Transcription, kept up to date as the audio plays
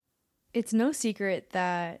It's no secret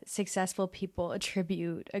that successful people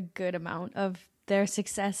attribute a good amount of their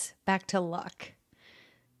success back to luck.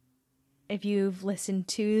 If you've listened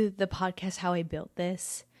to the podcast How I Built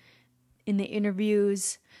This, in the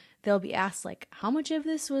interviews, they'll be asked like, how much of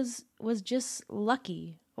this was just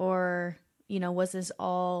lucky, or was this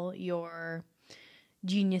all your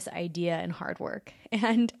genius idea and hard work?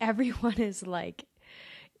 And everyone is like,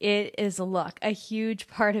 it is luck. A huge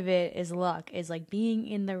part of it is luck, is like being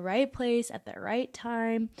in the right place at the right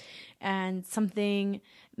time and something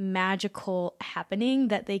magical happening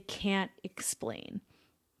that they can't explain.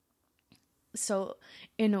 So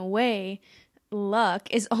in a way, luck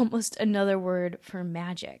is almost another word for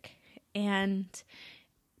magic. And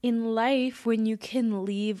in life, when you can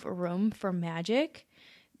leave room for magic,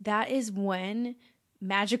 that is when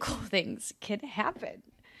magical things can happen,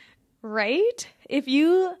 right? If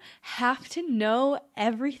you have to know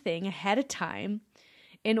everything ahead of time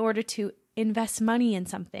in order to invest money in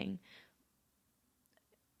something,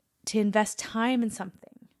 to invest time in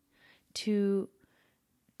something, to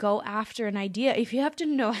go after an idea, if you have to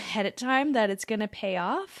know ahead of time that it's going to pay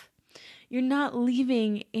off, you're not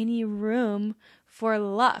leaving any room for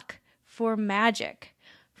luck, for magic,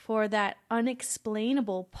 for that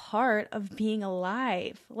unexplainable part of being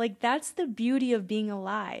alive. Like, that's the beauty of being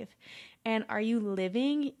alive. And are you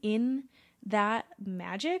living in that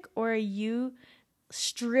magic, or are you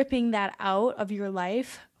stripping that out of your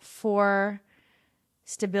life for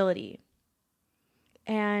stability?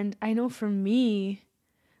 And I know for me,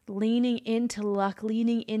 leaning into luck,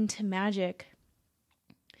 leaning into magic,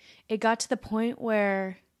 it got to the point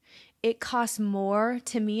where it cost more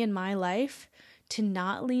to me in my life to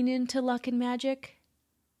not lean into luck and magic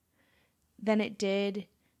than it did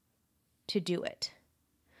to do it.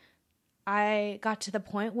 I got to the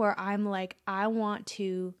point where I'm like, I want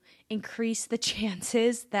to increase the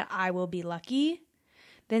chances that I will be lucky,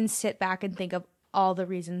 then sit back and think of all the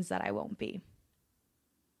reasons that I won't be.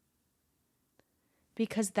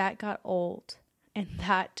 Because that got old, and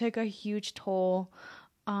that took a huge toll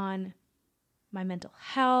on my mental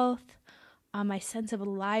health, on my sense of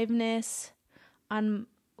aliveness, on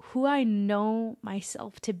who I know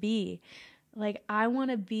myself to be. Like, I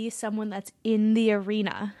want to be someone that's in the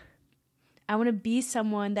arena. I want to be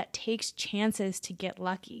someone that takes chances to get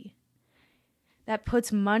lucky, that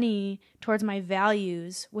puts money towards my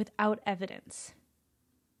values without evidence.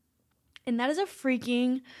 And that is a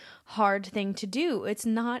freaking hard thing to do. It's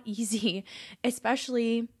not easy,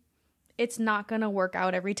 especially it's not going to work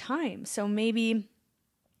out every time. So maybe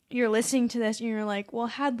you're listening to this and you're like, well,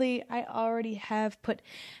 Hadley, I already have put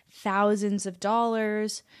thousands of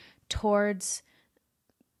dollars towards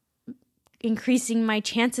increasing my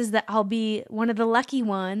chances that I'll be one of the lucky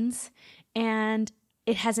ones, and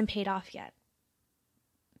it hasn't paid off yet.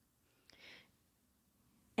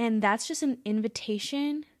 And that's just an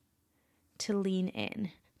invitation to lean in,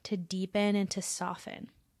 to deepen, and to soften.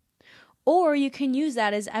 Or you can use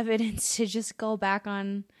that as evidence to just go back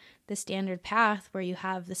on the standard path where you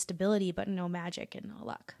have the stability but no magic and no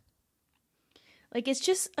luck. Like, it's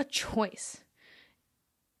just a choice.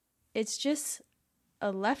 It's just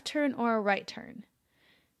a left turn or a right turn.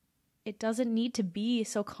 It doesn't need to be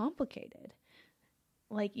so complicated.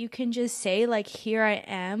 Like, you can just say, like, here I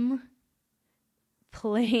am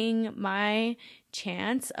playing my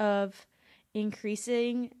chance of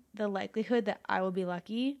increasing the likelihood that I will be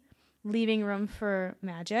lucky, leaving room for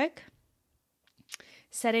magic,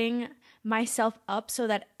 setting myself up so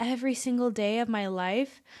that every single day of my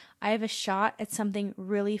life, I have a shot at something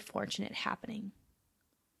really fortunate happening.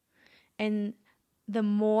 And the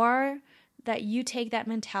more that you take that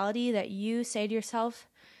mentality, that you say to yourself,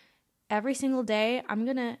 every single day, I'm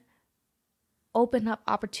going to open up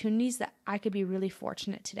opportunities that I could be really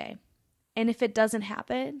fortunate today. And if it doesn't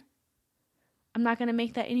happen, I'm not going to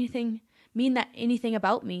make that mean anything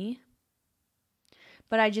about me.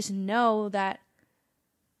 But I just know that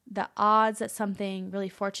the odds that something really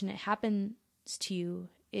fortunate happens to you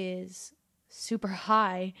is super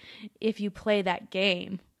high if you play that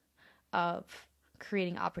game of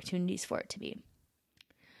creating opportunities for it to be.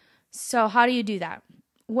 So how do you do that?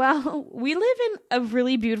 Well, we live in a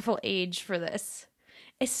really beautiful age for this,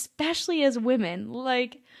 especially as women.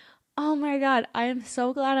 Like, oh my God, I am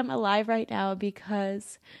so glad I'm alive right now,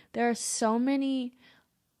 because there are so many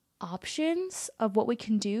options of what we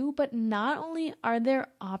can do. But not only are there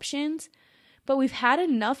options, but we've had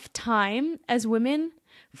enough time as women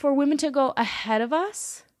for women to go ahead of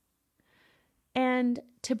us and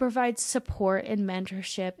to provide support and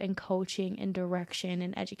mentorship and coaching and direction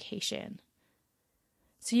and education.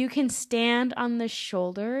 So you can stand on the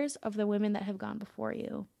shoulders of the women that have gone before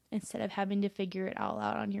you instead of having to figure it all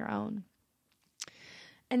out on your own.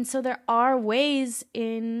 And so there are ways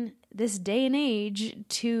in this day and age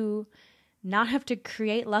to not have to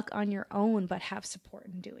create luck on your own, but have support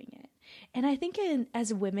in doing it. And I think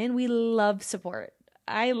as women, we love support.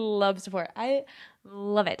 I love support. I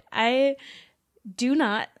love it. I do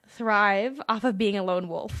not thrive off of being a lone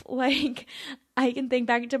wolf. Like, I can think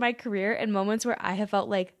back to my career and moments where I have felt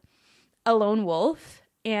like a lone wolf,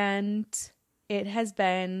 and it has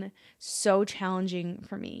been so challenging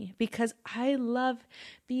for me because I love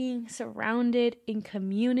being surrounded in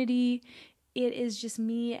community. It is just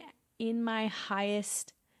me in my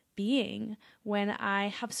highest being when I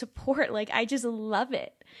have support. Like, I just love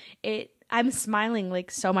it. I'm smiling like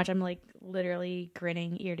so much. I'm like literally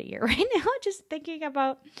grinning ear to ear right now just thinking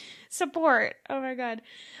about support. Oh my God.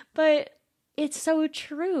 But it's so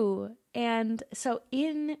true. And so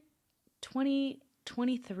in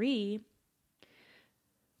 2023,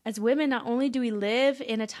 as women, not only do we live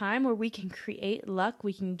in a time where we can create luck,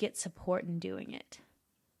 we can get support in doing it.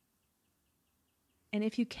 And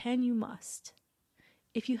if you can, you must.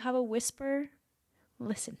 If you have a whisper,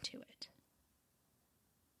 listen to it.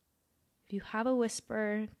 If you have a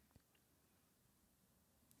whisper,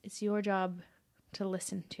 it's your job to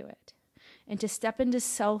listen to it and to step into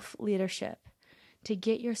self-leadership, to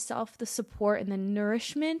get yourself the support and the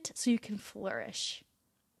nourishment so you can flourish,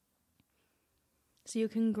 so you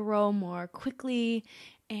can grow more quickly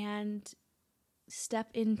and step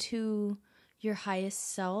into your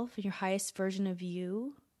highest self, your highest version of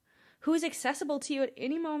you, who is accessible to you at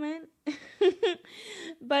any moment.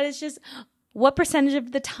 But it's just, what percentage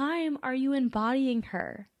of the time are you embodying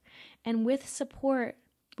her? And with support,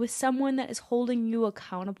 with someone that is holding you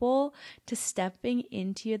accountable to stepping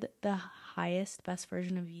into the highest, best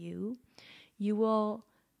version of you, you will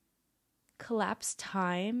collapse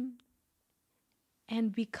time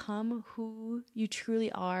and become who you truly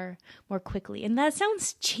are more quickly. And that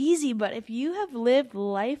sounds cheesy, but if you have lived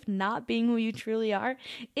life not being who you truly are,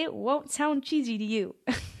 it won't sound cheesy to you.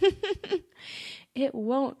 It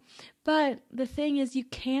won't. But the thing is, you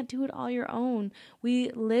can't do it all your own. We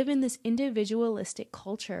live in this individualistic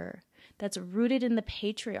culture that's rooted in the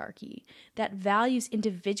patriarchy that values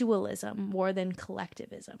individualism more than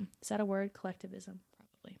collectivism. Is that a word? Collectivism?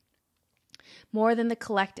 Probably. More than the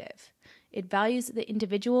collective. It values the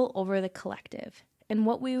individual over the collective. And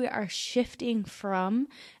what we are shifting from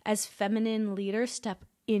as feminine leaders step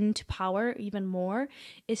into power even more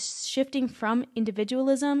is shifting from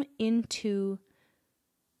individualism into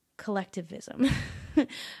collectivism.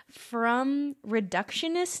 From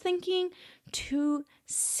reductionist thinking to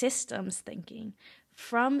systems thinking.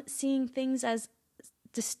 From seeing things as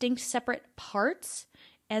distinct separate parts,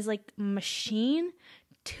 as like machine,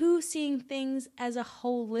 to seeing things as a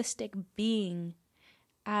holistic being,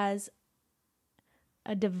 as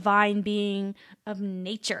a divine being of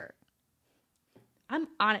nature. I'm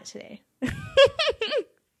on it today.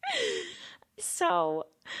 So,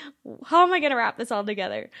 how am I going to wrap this all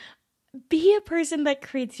together? Be a person that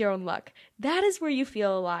creates your own luck. That is where you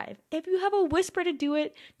feel alive. If you have a whisper to do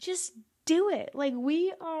it, just do it. Like,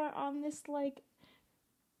 we are on this like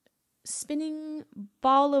spinning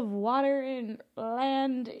ball of water and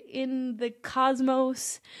land in the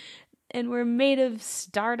cosmos, and we're made of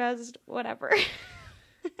stardust, whatever.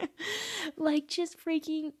 Like, just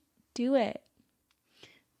freaking do it.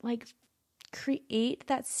 Like, create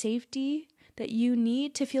that safety that you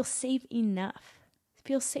need to feel safe enough.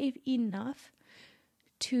 Feel safe enough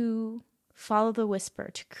to follow the whisper,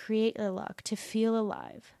 to create a luck, to feel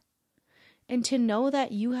alive. And to know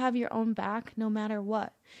that you have your own back no matter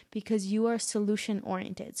what, because you are solution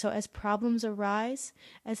oriented. So as problems arise,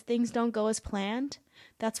 as things don't go as planned,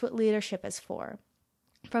 that's what leadership is for.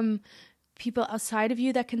 From people outside of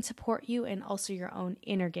you that can support you, and also your own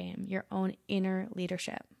inner game, your own inner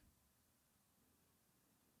leadership.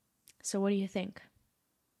 So what do you think?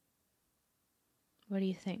 What do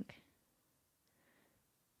you think?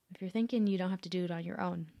 If you're thinking you don't have to do it on your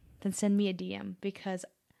own, then send me a DM, because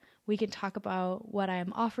we can talk about what I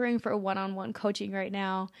am offering for one-on-one coaching right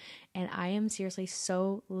now. And I am seriously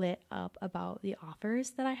so lit up about the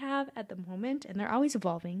offers that I have at the moment. And they're always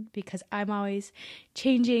evolving, because I'm always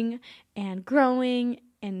changing and growing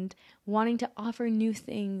and wanting to offer new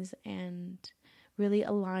things and really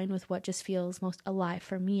align with what just feels most alive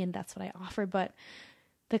for me. And that's what I offer. But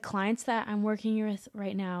the clients that I'm working with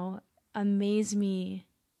right now amaze me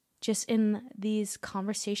just in these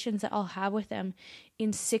conversations that I'll have with them.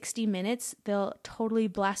 In 60 minutes, they'll totally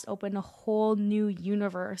blast open a whole new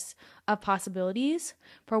universe of possibilities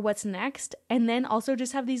for what's next. And then also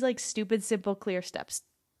just have these like stupid, simple, clear steps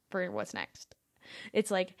for what's next.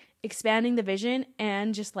 It's like expanding the vision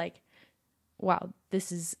and just like, wow,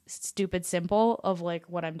 this is stupid simple of like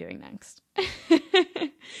what I'm doing next.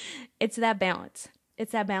 It's that balance.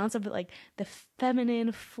 It's that balance of like the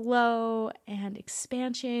feminine flow and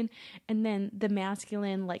expansion, and then the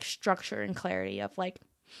masculine like structure and clarity of like,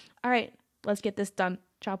 all right, let's get this done.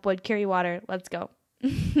 Chop wood, carry water, let's go.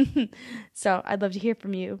 So I'd love to hear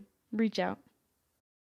from you. Reach out.